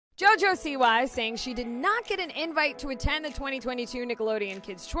JoJo Siwa is saying she did not get an invite to attend the 2022 Nickelodeon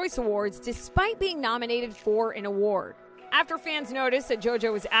Kids' Choice Awards despite being nominated for an award. After fans noticed that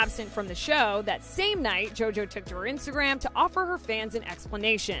JoJo was absent from the show, that same night, JoJo took to her Instagram to offer her fans an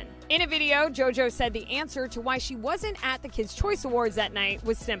explanation. In a video, JoJo said the answer to why she wasn't at the Kids' Choice Awards that night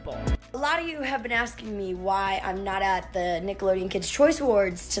was simple. A lot of you have been asking me why I'm not at the Nickelodeon Kids' Choice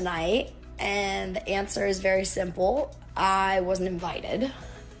Awards tonight, and the answer is very simple. I wasn't invited.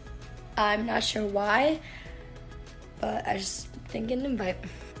 I'm not sure why, but I just didn't get an invite.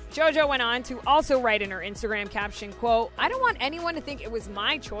 JoJo went on to also write in her Instagram caption, quote, "I don't want anyone to think it was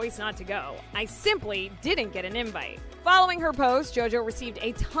my choice not to go. I simply didn't get an invite." Following her post, JoJo received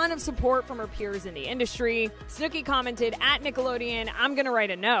a ton of support from her peers in the industry. Snooki commented, "At Nickelodeon, I'm gonna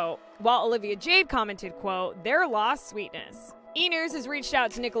write a note," while Olivia Jade commented, quote, "Their lost sweetness." E! News has reached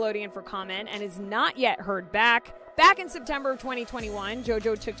out to Nickelodeon for comment and has not yet heard back. Back in September of 2021,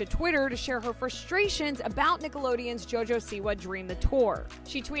 JoJo took to Twitter to share her frustrations about Nickelodeon's JoJo Siwa Dream the Tour.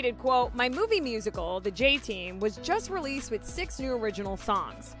 She tweeted, quote, "My movie musical, The J-Team, was just released with 6 new original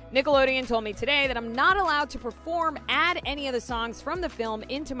songs. Nickelodeon told me today that I'm not allowed to add any of the songs from the film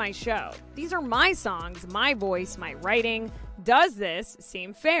into my show. These are my songs, my voice, my writing. Does this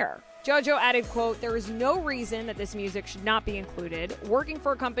seem fair?" JoJo added, quote, "There is no reason that this music should not be included. Working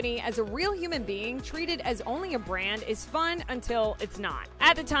for a company as a real human being treated as only a brand is fun until it's not."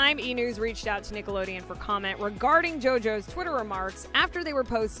 At the time, E! News reached out to Nickelodeon for comment regarding JoJo's Twitter remarks after they were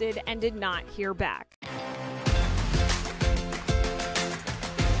posted and did not hear back.